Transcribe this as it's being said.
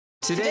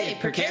Today,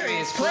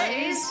 Precarious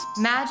plays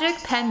Magic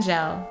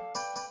Pengel.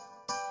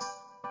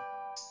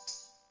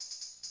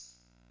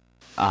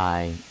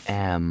 I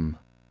am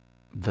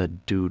the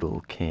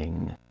Doodle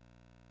King,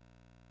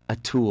 a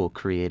tool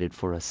created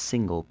for a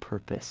single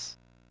purpose.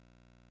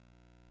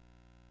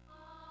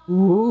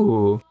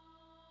 Ooh.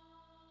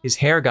 His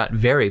hair got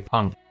very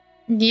punk.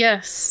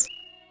 Yes.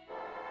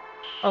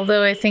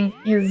 Although I think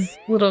his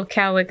little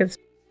cowlick is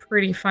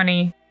pretty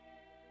funny.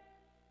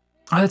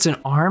 Oh, that's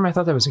an arm? I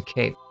thought that was a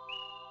cape.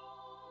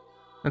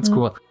 That's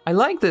cool. I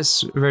like this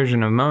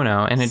version of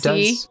Mono, and it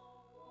does...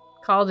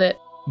 Called it.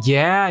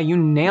 Yeah, you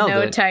nailed it.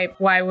 No type.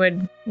 Why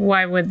would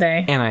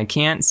they? And I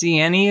can't see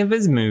any of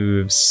his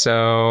moves,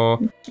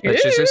 so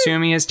let's just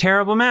assume he has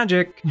terrible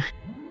magic.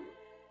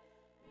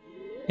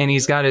 And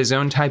he's got his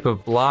own type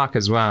of block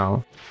as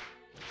well.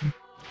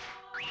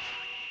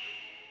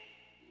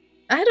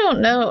 I don't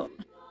know.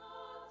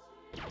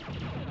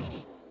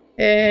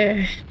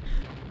 I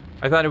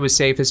thought it was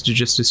safest to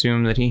just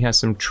assume that he has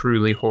some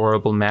truly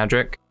horrible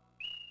magic.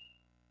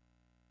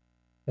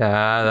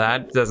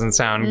 That doesn't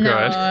sound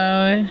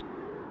good.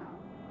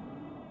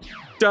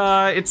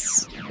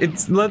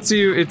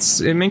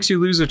 It makes you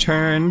lose a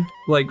turn,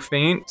 like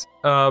Feint,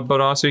 but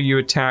also you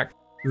attack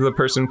the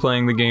person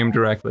playing the game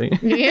directly.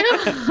 Yeah.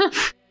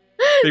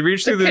 They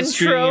reach through the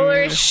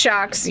controller screen.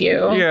 shocks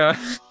you. Yeah.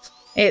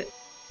 It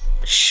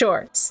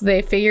shorts.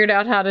 They figured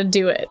out how to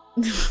do it.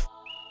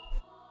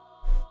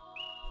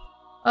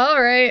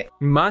 All right.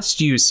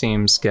 Must use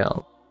same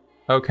skill.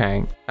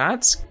 Okay,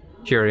 that's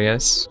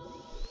curious.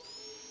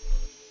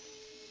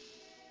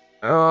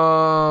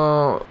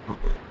 Oh.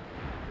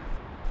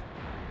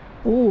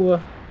 Ooh.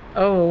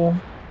 Oh.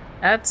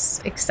 That's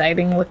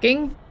exciting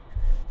looking.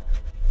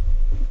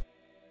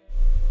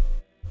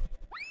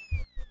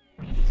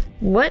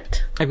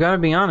 What? I've got to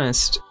be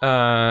honest.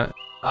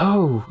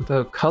 Oh,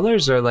 the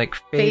colors are like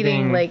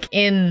fading. Like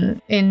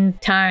in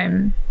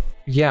time.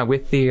 Yeah,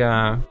 with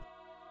the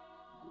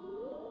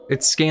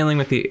it's scaling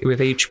with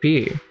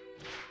HP.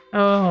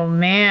 Oh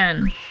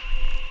man.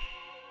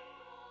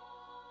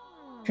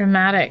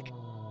 Dramatic.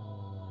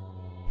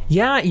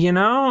 Yeah, you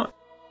know,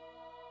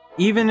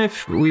 even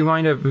if we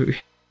wind up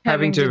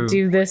having to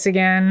do this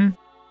again.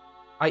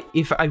 I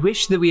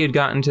wish that we had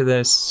gotten to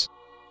this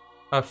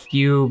a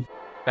few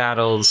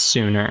battles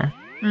sooner.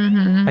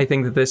 Mm-hmm. I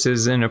think that this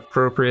is an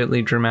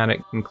appropriately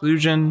dramatic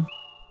conclusion.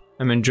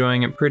 I'm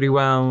enjoying it pretty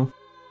well.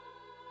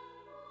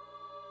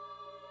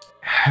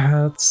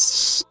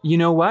 You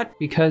know what?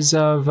 Because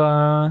of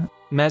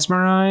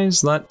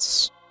Mesmerize,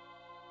 let's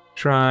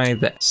try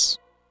this.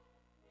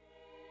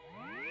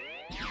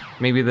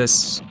 Maybe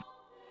this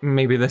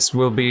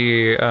will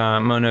be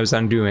Mono's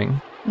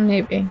undoing.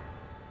 Maybe.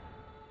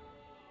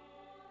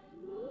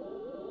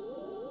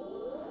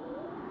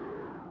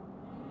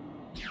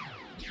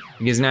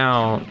 Because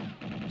now,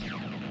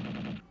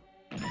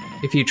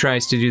 if he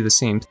tries to do the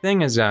same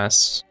thing as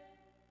us,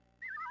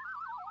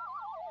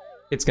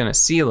 it's gonna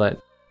seal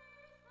it.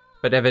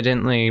 But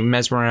evidently,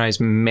 Mesmerize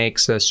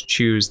makes us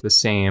choose the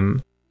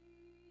same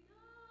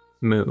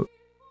move.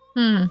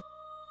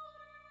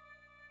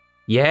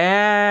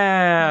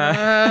 Yeah!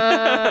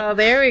 Oh,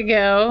 there we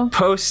go.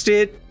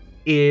 Post-it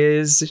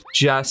is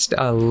just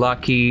a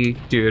lucky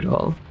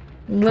doodle.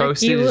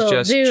 Post-it is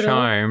just doodle.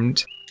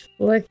 Charmed.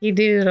 Lucky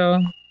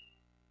doodle.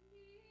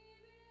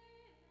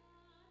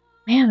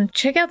 Man,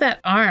 check out that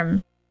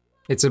arm.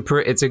 It's a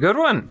good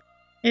one.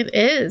 It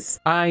is.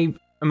 I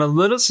am a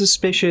little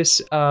suspicious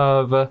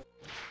of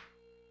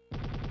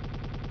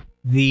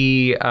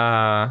the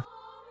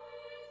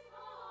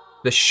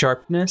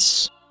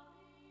sharpness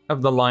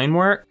of the line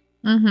work.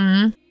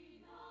 Mm-hmm.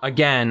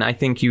 Again, I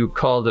think you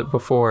called it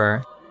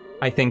before.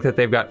 I think that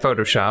they've got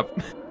Photoshop.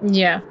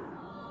 Yeah.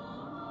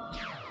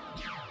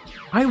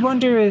 I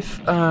wonder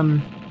if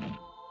I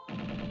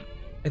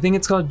think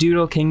it's called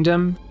Doodle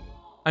Kingdom.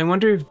 I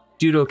wonder if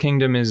Doodle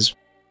Kingdom is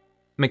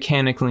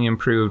mechanically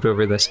improved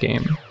over this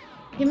game.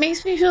 It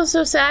makes me feel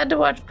so sad to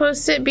watch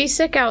Post-it be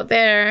sick out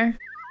there.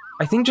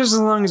 I think just as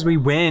long as we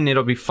win,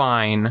 it'll be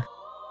fine.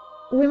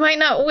 We might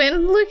not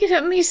win. Look at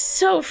him, he's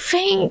so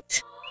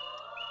faint.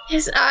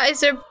 His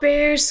eyes are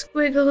bare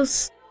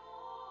squiggles.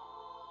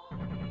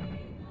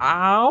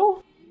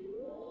 Ow?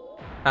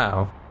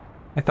 Oh.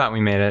 I thought we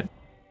made it.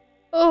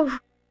 Oh.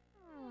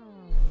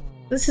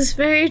 This is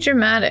very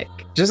dramatic.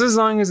 Just as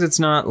long as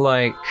it's not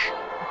like...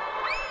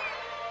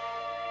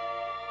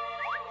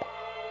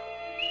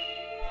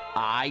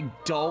 I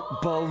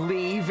don't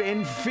believe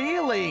in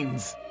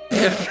feelings.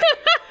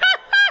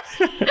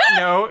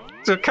 No,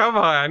 so come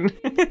on.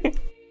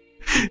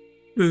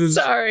 This is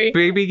sorry.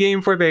 Baby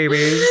game for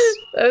babies.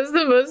 That was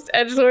the most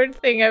edgelord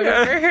thing I've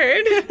ever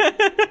heard.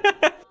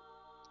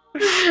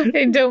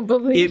 I don't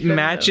believe it. It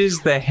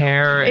matches the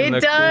hair and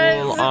the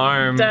cool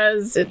arm. It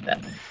does.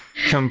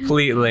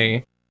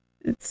 Completely.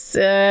 It's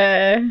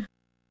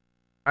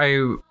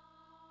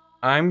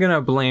I'm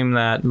gonna blame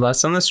that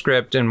less on the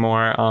script and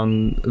more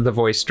on the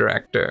voice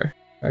director.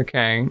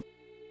 Okay.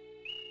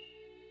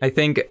 I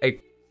think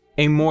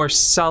a more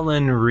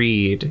sullen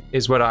read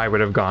is what I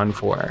would have gone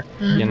for,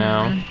 you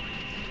know?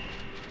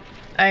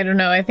 I don't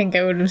know. I think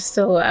I would have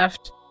still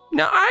laughed.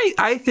 No,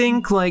 I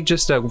think like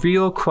just a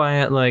real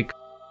quiet like,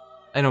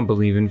 I don't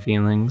believe in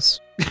feelings.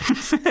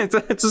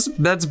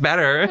 That's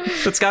better.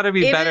 That's got to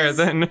be It better is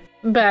than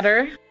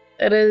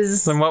It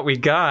is. what we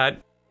got.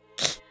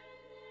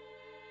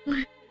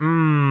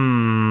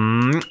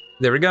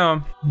 There we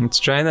go. Let's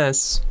try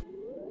this.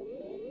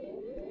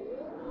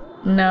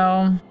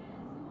 No.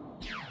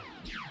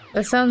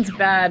 That sounds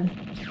bad.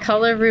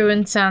 Color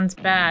ruin sounds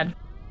bad.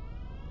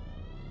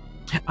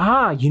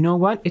 Ah, you know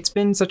what? It's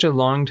been such a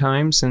long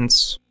time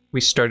since we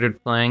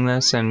started playing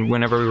this, and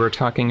whenever we were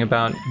talking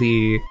about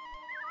the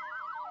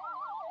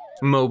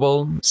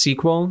mobile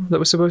sequel that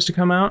was supposed to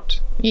come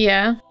out,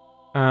 Yeah.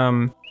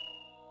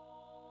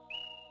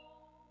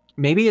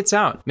 maybe it's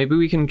out. Maybe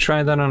we can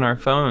try that on our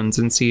phones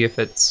and see if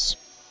it's,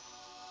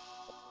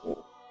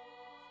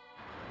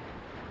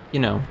 you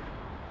know,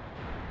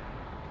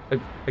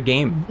 a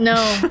game. No.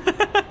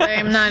 I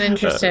am not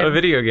interested. A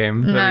video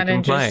game that Not we can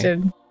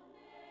interested.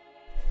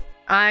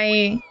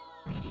 play.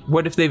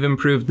 What if they've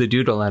improved the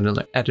doodle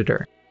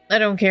editor? I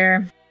don't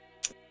care.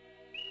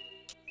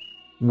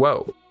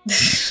 Whoa.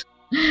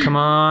 Come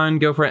on,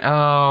 go for it.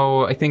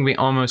 Oh, I think we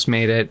almost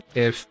made it.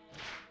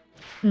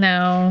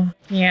 No.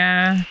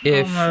 Yeah.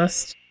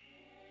 Almost.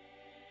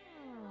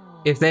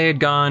 If they had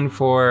gone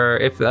for,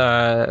 if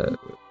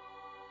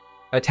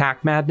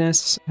Attack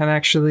Madness had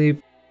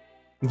actually,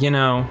 you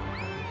know,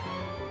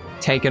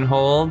 taken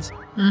hold,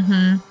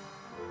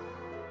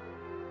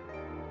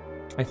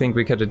 I think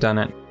we could have done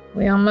it.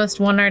 We almost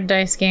won our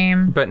dice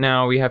game. But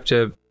now we have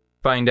to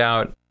find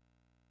out,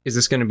 is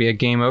this going to be a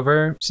game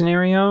over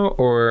scenario,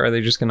 or are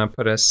they just going to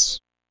put us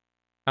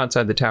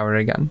outside the tower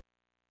again?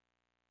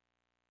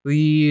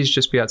 Please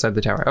just be outside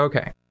the tower.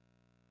 Okay.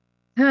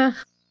 Huh.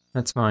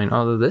 That's fine.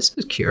 Although this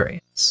is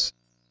curious.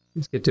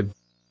 Let's get to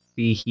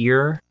be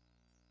here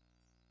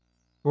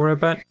for a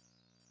bit.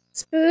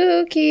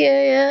 Spooky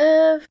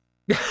AF.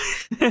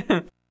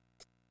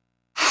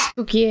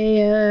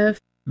 Spooky AF.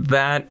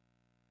 That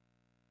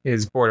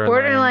is borderline.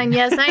 Borderline,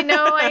 yes, I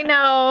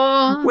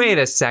know. Wait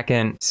a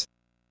second.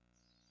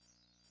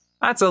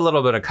 That's a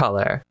little bit of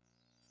color.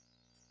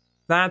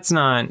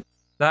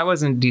 That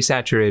wasn't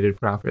desaturated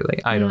properly,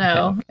 I don't think.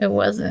 No, it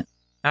wasn't.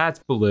 That's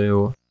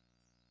blue.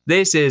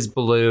 This is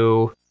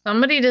blue.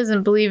 Somebody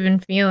doesn't believe in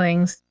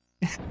feelings.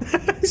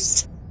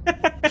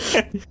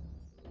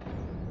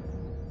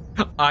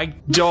 I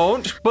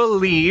don't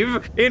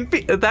believe in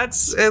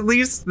that's at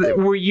least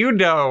well, you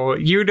know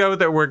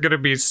that we're gonna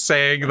be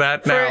saying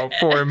that now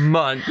for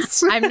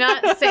months. I'm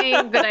not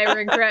saying that I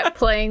regret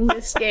playing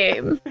this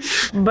game,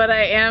 but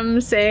I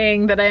am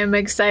saying that I am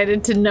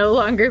excited to no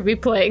longer be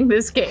playing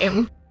this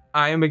game.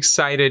 I am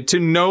excited to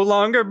no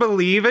longer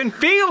believe in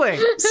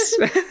feelings.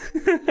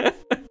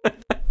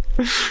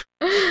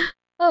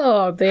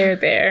 Oh,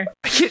 there.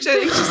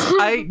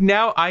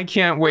 I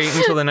can't wait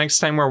until the next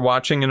time we're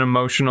watching an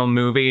emotional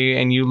movie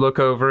and you look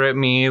over at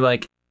me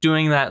like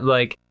doing that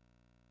like,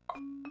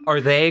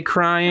 are they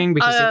crying?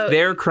 Because if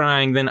they're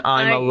crying, then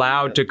I'm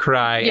allowed to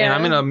cry. Yeah.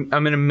 And I'm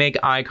gonna make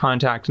eye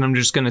contact and I'm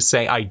just gonna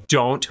say I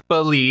don't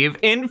believe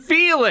in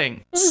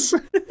feelings.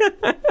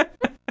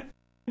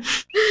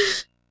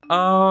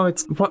 Oh,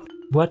 it's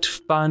what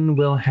fun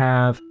we'll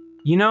have.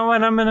 You know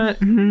what I'm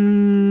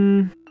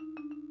gonna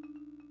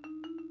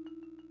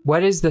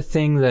what is the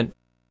thing that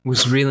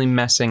was really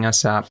messing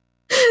us up?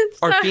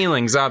 Our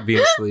feelings,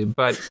 obviously,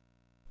 but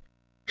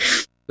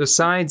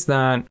besides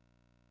that,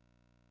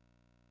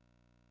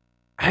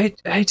 I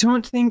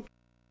don't think.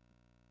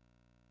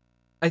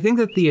 I think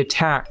that the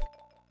attack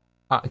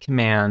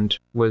command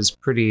was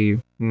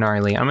pretty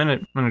gnarly.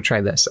 I'm gonna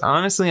try this.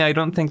 Honestly, I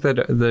don't think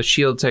that the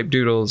shield type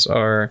doodles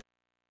are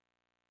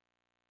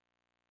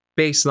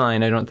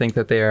baseline. I don't think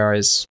that they are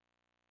as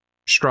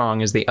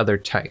strong as the other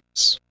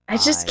types. I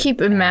just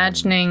keep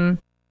imagining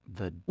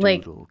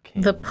like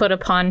the put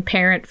upon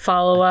parent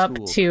follow up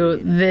to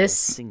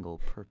this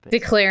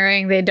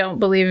declaring they don't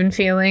believe in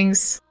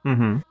feelings.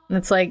 And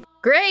it's like,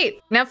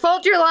 great, now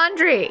fold your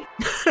laundry.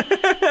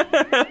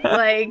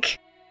 Like,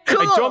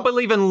 cool. I don't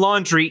believe in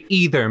laundry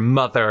either,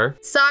 mother.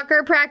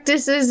 Soccer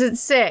practices at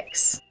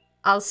 6.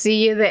 I'll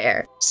see you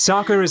there.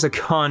 Soccer is a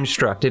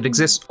construct. It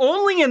exists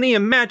only in the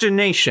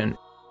imagination,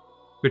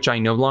 which I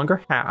no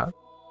longer have.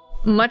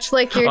 Much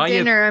like your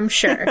dinner, I'm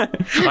sure.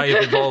 I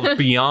have evolved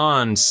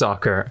beyond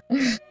soccer.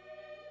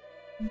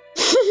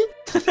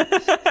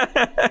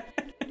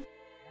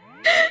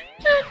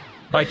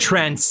 I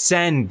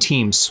transcend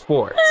team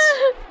sports.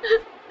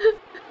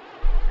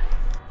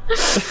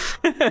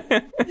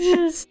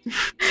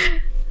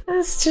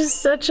 That's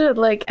just such a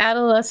like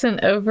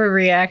adolescent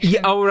overreaction.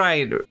 Yeah, oh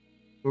right.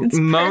 It's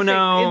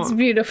Mono. perfect. It's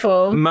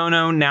beautiful.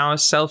 Mono, now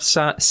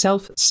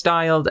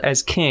self-styled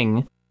as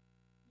king.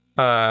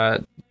 My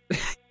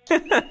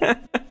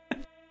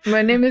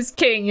name is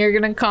King. You're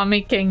gonna call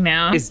me King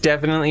now. Is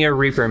definitely a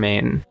Reaper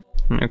main.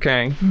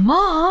 Okay.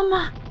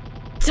 Mom,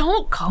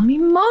 don't call me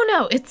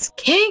Mono. It's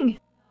King.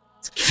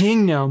 It's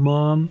King now,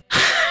 Mom.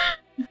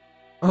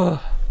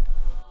 Oh.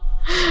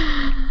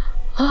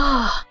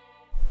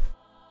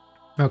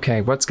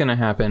 Okay, what's gonna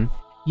happen?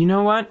 You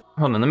know what?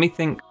 Hold on, let me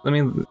think. Let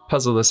me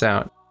puzzle this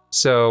out.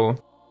 So,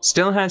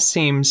 still has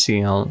same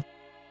seal.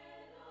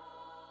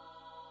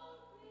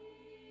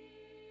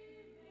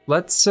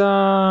 Let's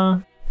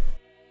just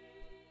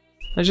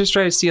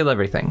try to seal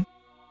everything.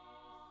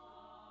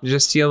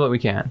 Just seal what we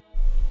can.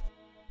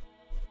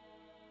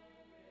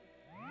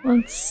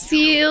 Let's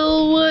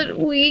seal what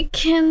we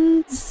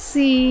can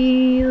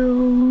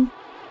seal.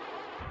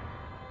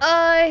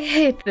 I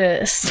hate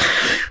this.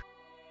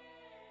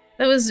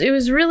 It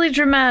was really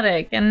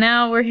dramatic, and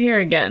now we're here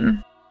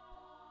again.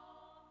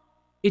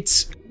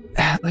 It's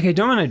like, I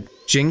don't want to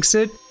jinx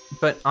it,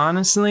 but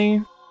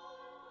honestly,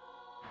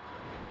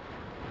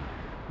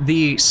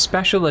 the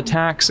special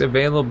attacks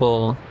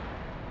available,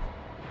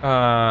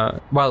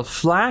 while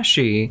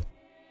flashy,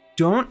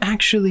 don't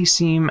actually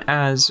seem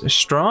as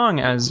strong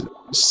as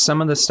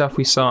some of the stuff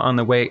we saw on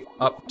the way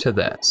up to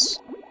this.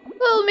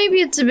 Well,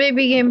 maybe it's a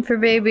baby game for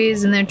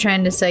babies and they're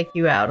trying to psych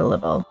you out a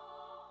little.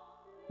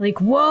 Like,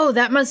 whoa,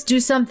 that must do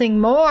something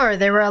more.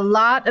 There were a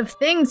lot of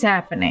things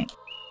happening.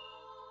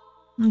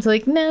 It's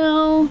like,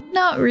 no,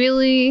 not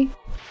really.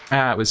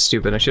 Ah, it was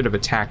stupid. I should have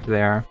attacked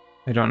there.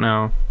 I don't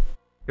know.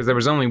 Because there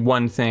was only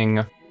one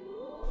thing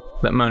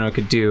that Mono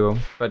could do,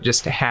 but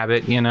just to have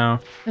it, you know?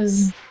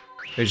 It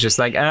was just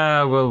like,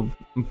 we'll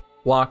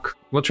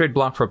trade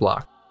block for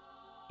block.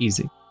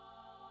 Easy.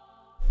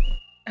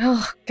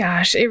 Oh,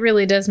 gosh, it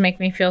really does make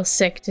me feel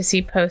sick to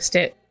see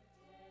Post-it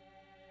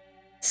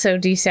so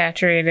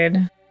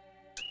desaturated.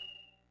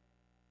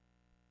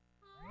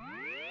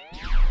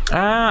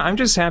 I'm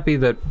just happy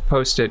that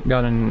Post-it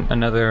got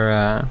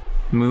another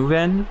move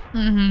in.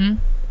 Mm-hmm.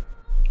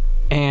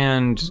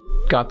 And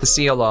got the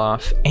seal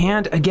off.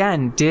 And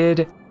again,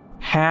 did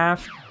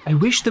half... I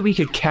wish that we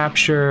could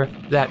capture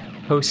that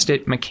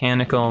Post-it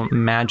mechanical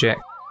magic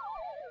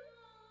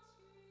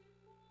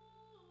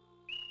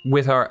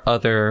with our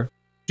other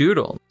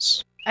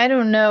doodles. I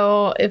don't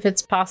know if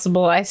it's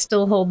possible. I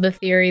still hold the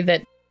theory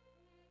that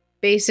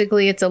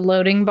basically it's a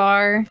loading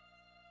bar.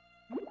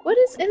 What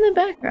is in the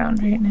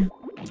background right now?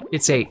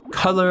 It's a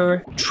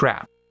color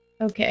trap.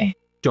 Okay.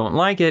 Don't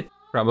like it.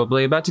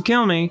 Probably about to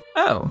kill me.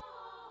 Oh,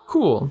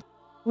 cool.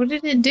 What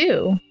did it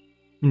do?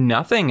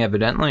 Nothing,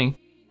 evidently.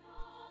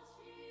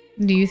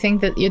 Do you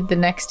think that the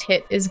next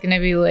hit is going to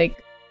be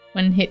like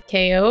one hit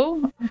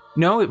KO?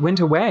 No, it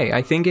went away.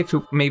 I think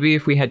maybe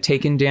if we had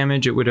taken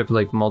damage, it would have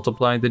like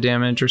multiplied the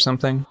damage or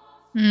something.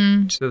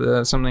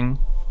 So something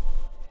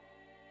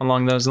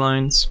along those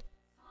lines.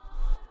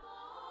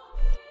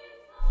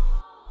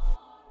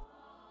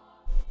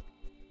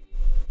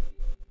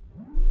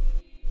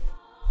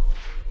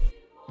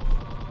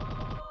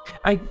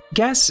 I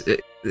guess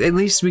at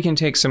least we can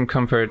take some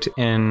comfort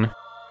in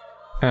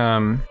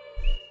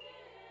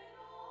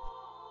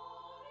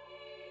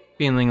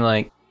feeling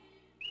like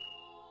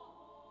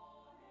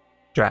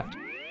trapped.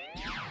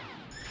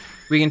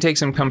 We can take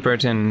some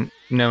comfort in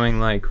knowing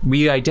like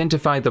we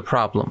identify the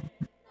problem.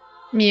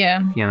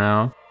 Yeah. You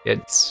know,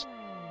 it's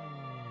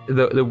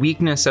the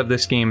weakness of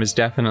this game is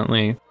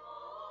definitely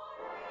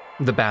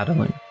the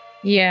battling.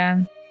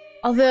 Yeah.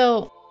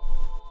 Although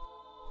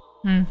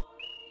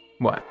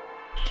What?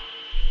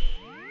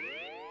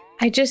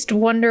 I just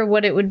wonder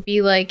what it would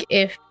be like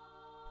if...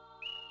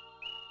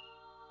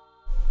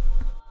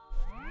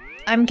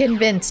 I'm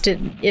convinced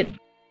it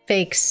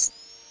fakes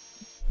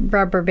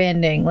rubber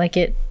banding. Like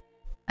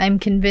I'm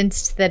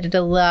convinced that it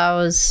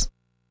allows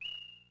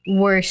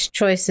worse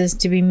choices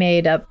to be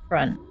made up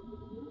front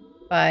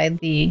by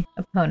the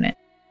opponent.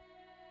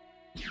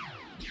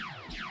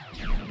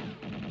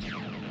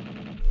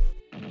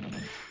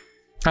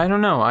 I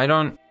don't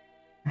know.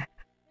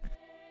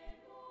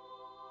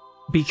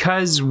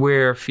 Because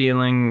we're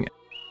feeling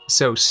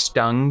so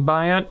stung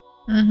by it,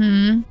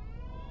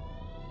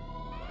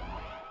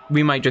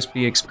 we might just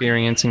be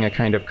experiencing a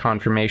kind of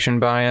confirmation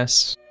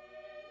bias.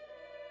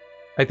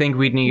 I think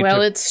we'd need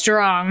Well, it's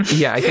strong.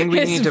 Yeah, I think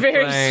we need to play...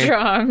 It's very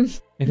strong.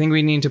 I think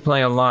we need to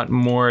play a lot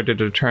more to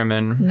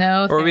determine...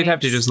 No, Or we'd have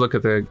to just look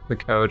at the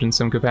code in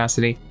some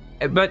capacity.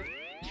 But...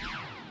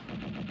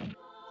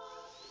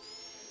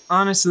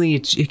 honestly,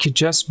 it could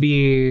just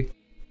be...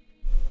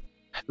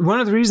 One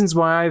of the reasons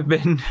why I've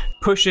been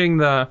pushing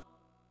the,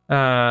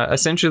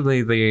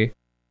 essentially the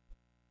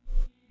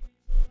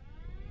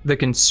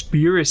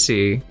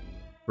conspiracy,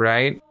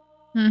 right?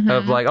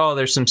 Of like, oh,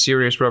 there's some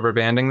serious rubber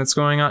banding that's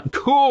going on.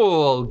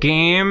 Cool,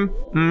 game.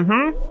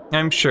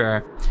 I'm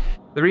sure.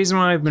 The reason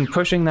why I've been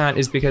pushing that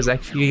is because I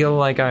feel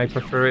like I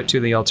prefer it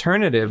to the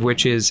alternative,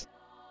 which is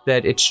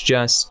that it's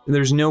just,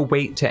 there's no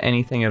weight to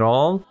anything at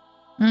all.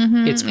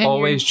 It's and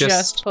always you're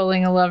just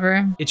pulling a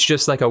lever. It's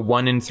just like a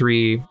 1 in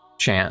 3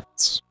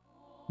 chance,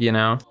 you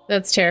know?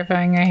 That's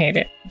terrifying. I hate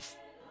it.